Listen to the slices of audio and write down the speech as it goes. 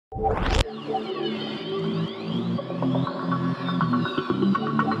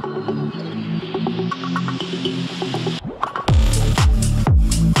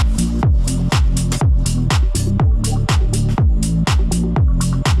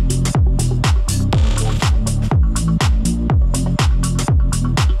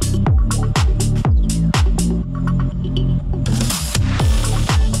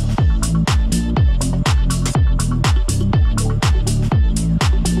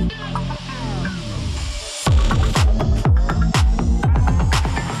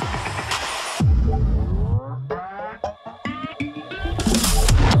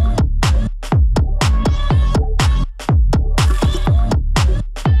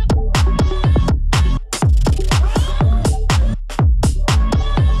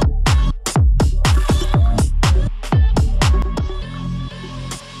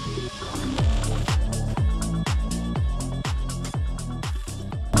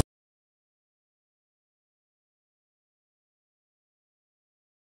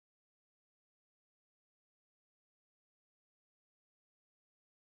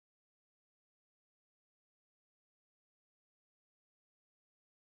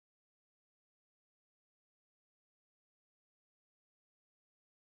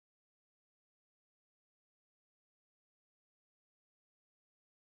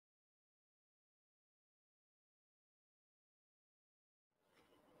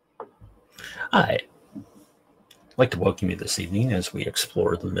I'd like to welcome you this evening as we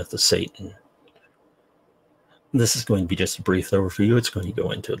explore the myth of Satan. This is going to be just a brief overview. It's going to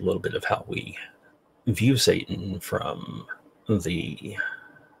go into a little bit of how we view Satan from the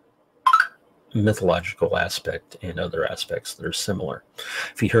mythological aspect and other aspects that are similar.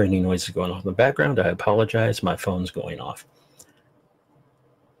 If you hear any noises going on in the background, I apologize. My phone's going off.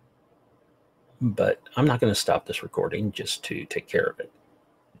 But I'm not going to stop this recording just to take care of it.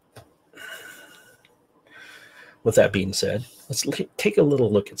 With that being said, let's take a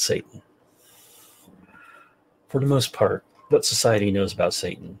little look at Satan. For the most part, what society knows about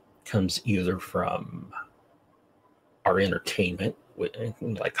Satan comes either from our entertainment,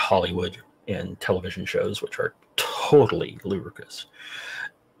 like Hollywood and television shows, which are totally ludicrous,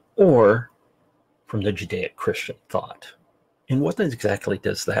 or from the Judaic Christian thought. And what exactly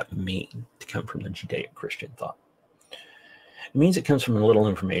does that mean to come from the Judaic Christian thought? It means it comes from a little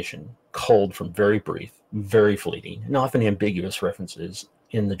information culled from very brief, very fleeting, and often ambiguous references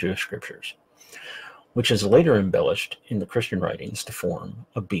in the Jewish scriptures, which is later embellished in the Christian writings to form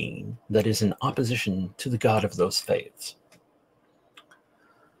a being that is in opposition to the God of those faiths.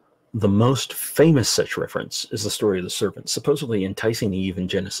 The most famous such reference is the story of the serpent, supposedly enticing Eve in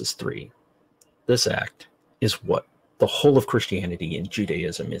Genesis 3. This act is what the whole of Christianity and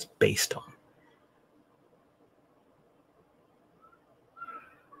Judaism is based on.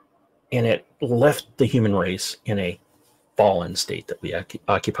 And it left the human race in a fallen state that we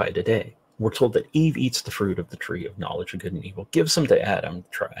occupy today. We're told that Eve eats the fruit of the tree of knowledge of good and evil, gives some to Adam to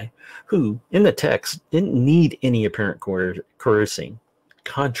try, who, in the text, didn't need any apparent coercing,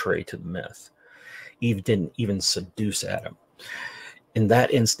 contrary to the myth. Eve didn't even seduce Adam. In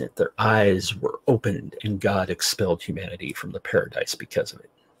that instant, their eyes were opened, and God expelled humanity from the paradise because of it.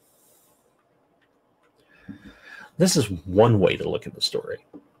 This is one way to look at the story,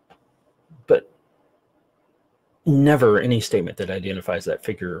 but never any statement that identifies that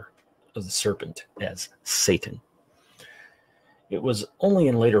figure of the serpent as Satan. It was only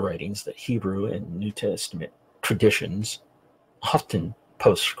in later writings that Hebrew and New Testament traditions, often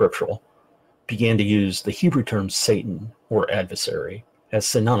post-scriptural, began to use the Hebrew term Satan or adversary as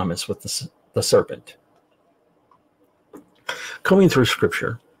synonymous with the serpent. Coming through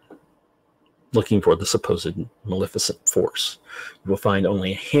scripture, looking for the supposed maleficent force, you will find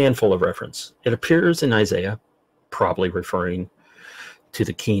only a handful of reference. It appears in Isaiah, probably referring to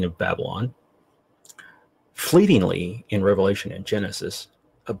the king of Babylon. Fleetingly in Revelation and Genesis,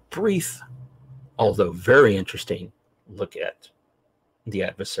 a brief, although very interesting, look at the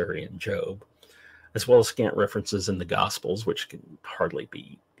adversary in Job, as well as scant references in the Gospels, which can hardly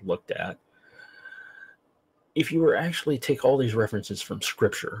be looked at. If you were actually take all these references from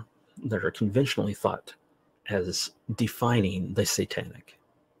Scripture that are conventionally thought as defining the Satanic,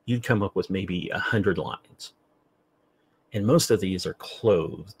 you'd come up with maybe 100 lines. And most of these are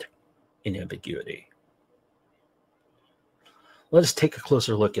clothed in ambiguity. Let us take a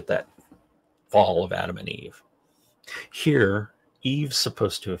closer look at that fall of Adam and Eve. Here, Eve's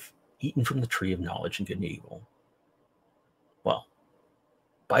supposed to have eaten from the tree of knowledge of good and evil. Well,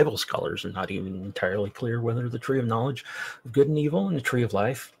 Bible scholars are not even entirely clear whether the tree of knowledge of good and evil and the tree of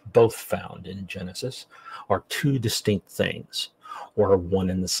life, both found in Genesis, are two distinct things or are one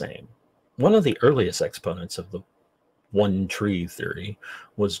and the same. One of the earliest exponents of the one tree theory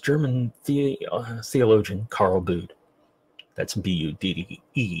was German theologian Karl Bude. That's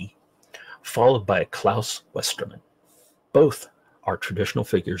B-U-D-D-E, followed by Klaus Westermann. Both are traditional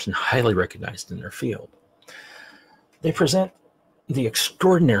figures and highly recognized in their field. They present the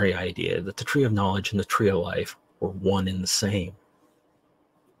extraordinary idea that the tree of knowledge and the tree of life were one and the same.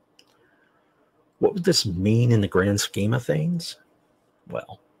 What would this mean in the grand scheme of things?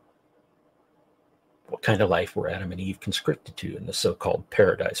 Well, what kind of life were Adam and Eve conscripted to in the so-called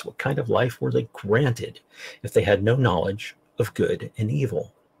paradise? What kind of life were they granted if they had no knowledge of good and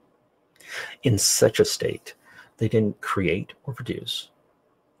evil? In such a state, they didn't create or produce.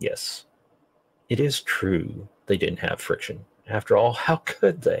 Yes, it is true they didn't have friction. After all, how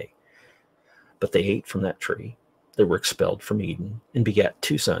could they? But they ate from that tree. They were expelled from Eden and begat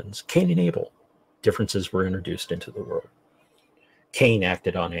two sons, Cain and Abel. Differences were introduced into the world. Cain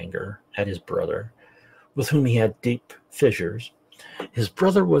acted on anger at his brother, with whom he had deep fissures. His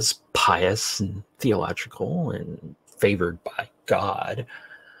brother was pious and theological and favored by God.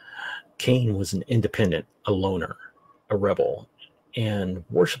 Cain was an independent, a loner, a rebel, and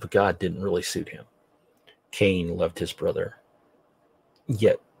worship of God didn't really suit him. Cain loved his brother,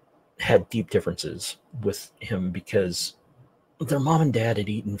 yet had deep differences with him because their mom and dad had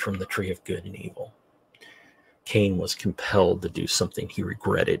eaten from the tree of good and evil. Cain was compelled to do something he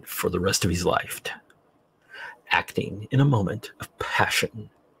regretted for the rest of his life. Acting in a moment of passion,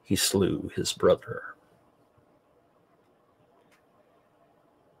 he slew his brother.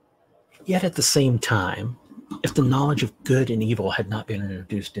 Yet at the same time, if the knowledge of good and evil had not been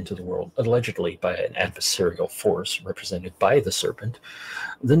introduced into the world, allegedly by an adversarial force represented by the serpent,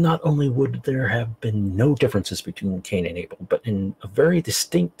 then not only would there have been no differences between Cain and Abel, but in a very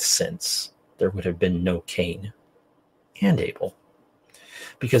distinct sense, there would have been no Cain and Abel,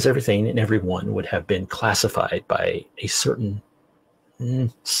 because everything and everyone would have been classified by a certain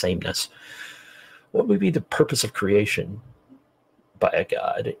sameness. What would be the purpose of creation by a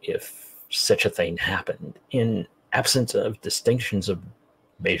god if such a thing happened in absence of distinctions of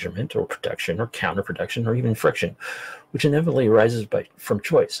measurement or production or counterproduction or even friction, which inevitably arises from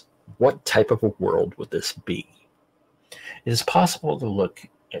choice? What type of a world would this be? It is possible to look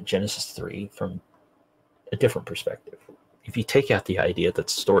at Genesis 3 from a different perspective. If you take out the idea that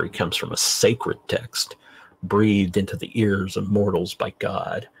the story comes from a sacred text breathed into the ears of mortals by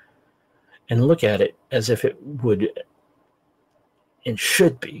God, and look at it as if it would and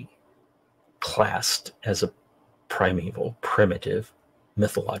should be classed as a primeval, primitive,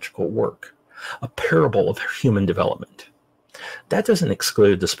 mythological work, a parable of human development. That doesn't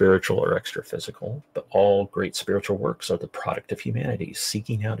exclude the spiritual or extra-physical, but all great spiritual works are the product of humanity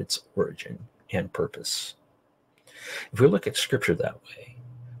seeking out its origin and purpose. If we look at Scripture that way,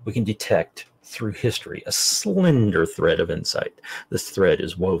 we can detect through history a slender thread of insight. This thread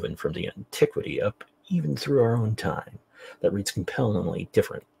is woven from the antiquity up even through our own time, that reads compellingly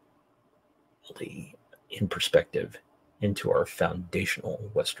differently in perspective into our foundational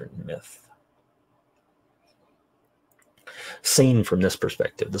Western myth. Seen from this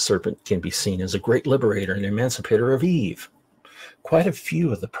perspective, the serpent can be seen as a great liberator and emancipator of Eve. Quite a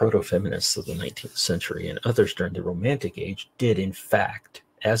few of the proto-feminists of the 19th century and others during the Romantic Age did, in fact,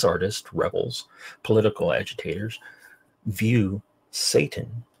 as artists, rebels, political agitators, view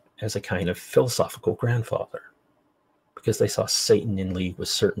Satan as a kind of philosophical grandfather, because they saw Satan in league with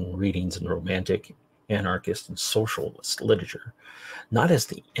certain readings in Romantic, anarchist, and socialist literature, not as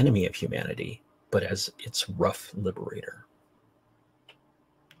the enemy of humanity, but as its rough liberator.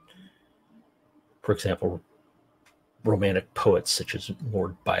 For example, Romantic poets such as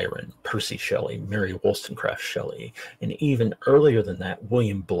Lord Byron, Percy Shelley, Mary Wollstonecraft Shelley, and even earlier than that,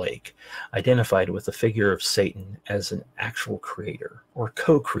 William Blake, identified with the figure of Satan as an actual creator or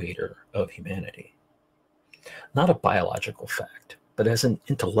co-creator of humanity. Not a biological fact, but as an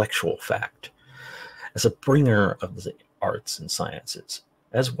intellectual fact, as a bringer of the arts and sciences,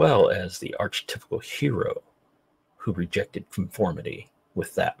 as well as the archetypical hero who rejected conformity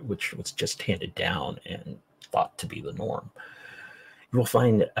with that which was just handed down and thought to be the norm. You will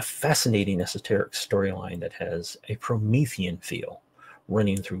find a fascinating esoteric storyline that has a Promethean feel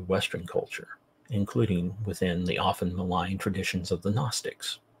running through Western culture, including within the often maligned traditions of the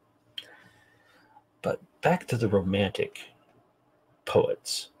Gnostics. But back to the Romantic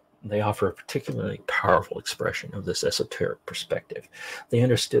poets, they offer a particularly powerful expression of this esoteric perspective. They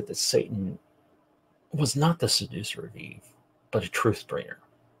understood that Satan was not the seducer of Eve, but a truth bringer.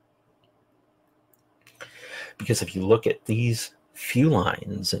 Because if you look at these few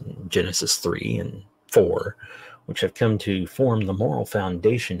lines in Genesis 3 and 4, which have come to form the moral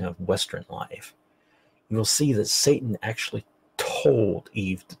foundation of Western life, you will see that Satan actually told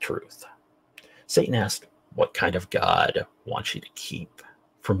Eve the truth. Satan asked, what kind of God wants you to keep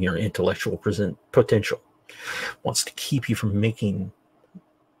from your intellectual potential? Wants to keep you from making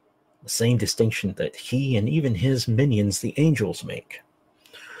the same distinction that he and even his minions, the angels, make.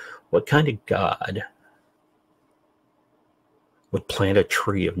 What kind of God would plant a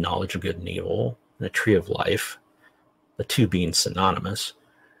tree of knowledge of good and evil and a tree of life, the two being synonymous,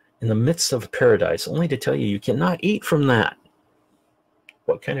 in the midst of a paradise, only to tell you you cannot eat from that?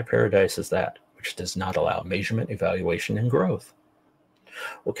 What kind of paradise is that which does not allow measurement, evaluation, and growth?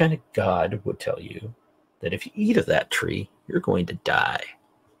 What kind of God would tell you that if you eat of that tree, you're going to die?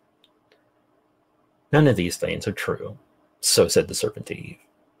 None of these things are true, so said the serpent to Eve.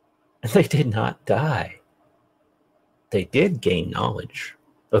 And they did not die. They did gain knowledge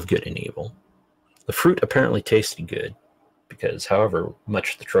of good and evil. The fruit apparently tasted good, because however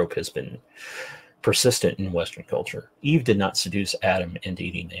much the trope has been persistent in Western culture, Eve did not seduce Adam into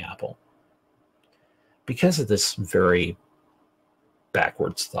eating the apple. Because of this very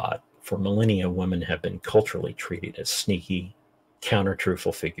backwards thought, for millennia, women have been culturally treated as sneaky,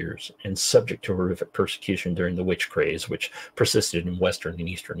 counter-truthful figures and subject to horrific persecution during the witch craze, which persisted in Western and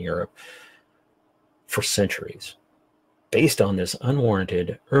Eastern Europe for centuries. Based on this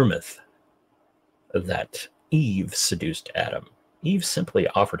unwarranted myth that Eve seduced Adam. Eve simply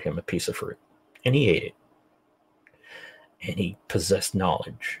offered him a piece of fruit, and he ate it. And he possessed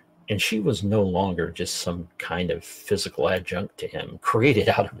knowledge. And she was no longer just some kind of physical adjunct to him, created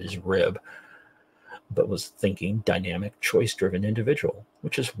out of his rib, but was thinking, dynamic, choice-driven individual,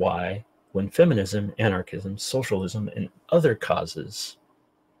 which is why when feminism, anarchism, socialism, and other causes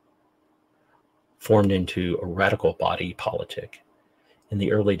formed into a radical body politic in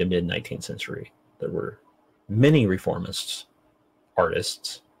the early to mid-19th century, there were many reformists,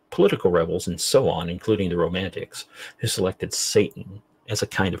 artists, political rebels, and so on, including the Romantics, who selected Satan as a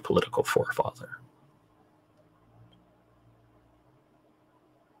kind of political forefather.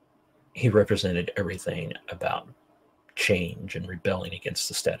 He represented everything about change and rebelling against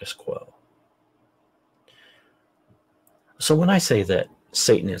the status quo. So when I say that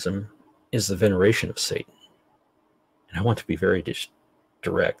Satanism is the veneration of Satan, and I want to be very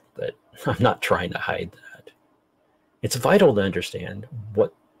direct that I'm not trying to hide that, it's vital to understand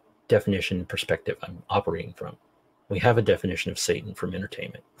what definition and perspective I'm operating from. We have a definition of Satan from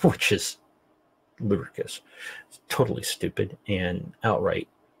entertainment, which is ludicrous, totally stupid, and outright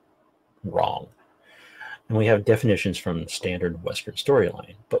wrong. And we have definitions from standard Western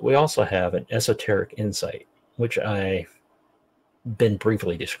storyline, but we also have an esoteric insight, which I've been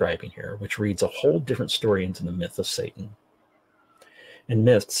briefly describing here, which reads a whole different story into the myth of Satan. And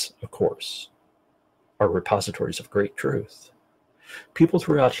myths, of course, are repositories of great truth. People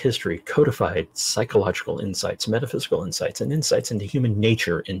throughout history codified psychological insights, metaphysical insights, and insights into human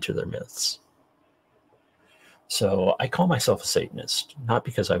nature into their myths. So I call myself a Satanist, not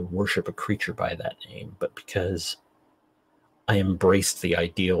because I worship a creature by that name, but because I embrace the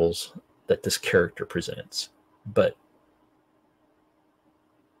ideals that this character presents. But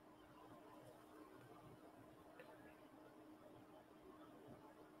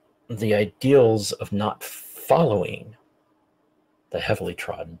the ideals of not following the heavily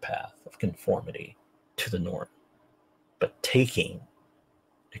trodden path of conformity to the norm, but taking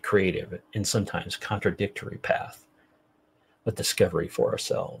a creative and sometimes contradictory path of discovery for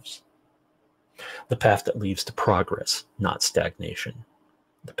ourselves. The path that leads to progress, not stagnation.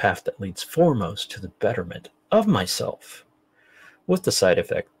 The path that leads foremost to the betterment of myself, with the side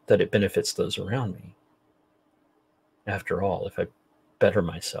effect that it benefits those around me. After all, if I better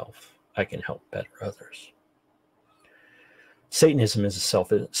myself, I can help better others. Satanism is a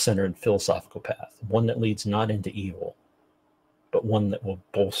self-centered philosophical path, one that leads not into evil, but one that will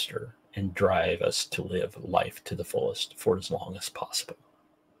bolster and drive us to live life to the fullest for as long as possible.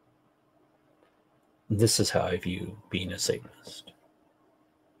 This is how I view being a Satanist.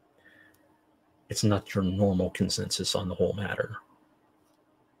 It's not your normal consensus on the whole matter.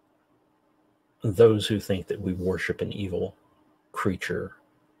 Those who think that we worship an evil creature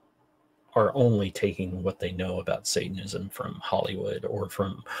are only taking what they know about Satanism from Hollywood or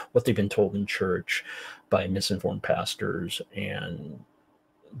from what they've been told in church by misinformed pastors, and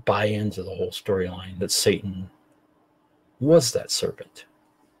buy into the whole storyline that Satan was that serpent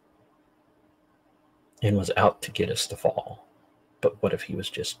and was out to get us to fall. But what if he was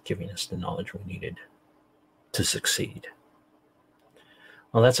just giving us the knowledge we needed to succeed?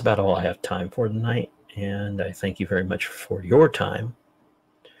 Well, that's about all I have time for tonight, and I thank you very much for your time.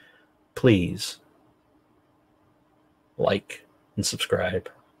 Please like and subscribe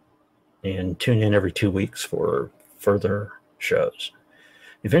and tune in every 2 weeks for further shows.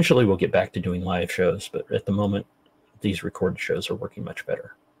 Eventually we'll get back to doing live shows, but at the moment these recorded shows are working much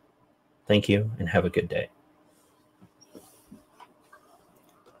better. Thank you and have a good day.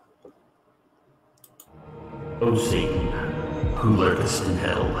 O Satan, who lurkest in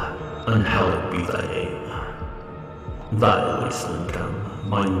hell, unhallowed be thy name. Thy wasteland come,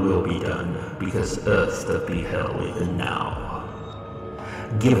 mine will be done, because earth doth be hell even now.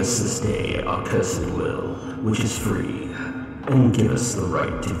 Give us this day our cursed will, which is free, and give us the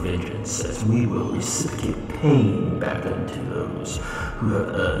right to vengeance, as we will reciprocate pain back unto those who have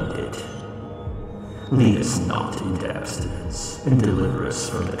earned it. Lead us not into abstinence, and deliver us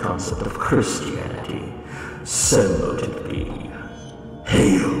from the concept of Christianity. So mote it be.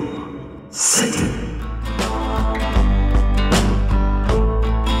 Hail!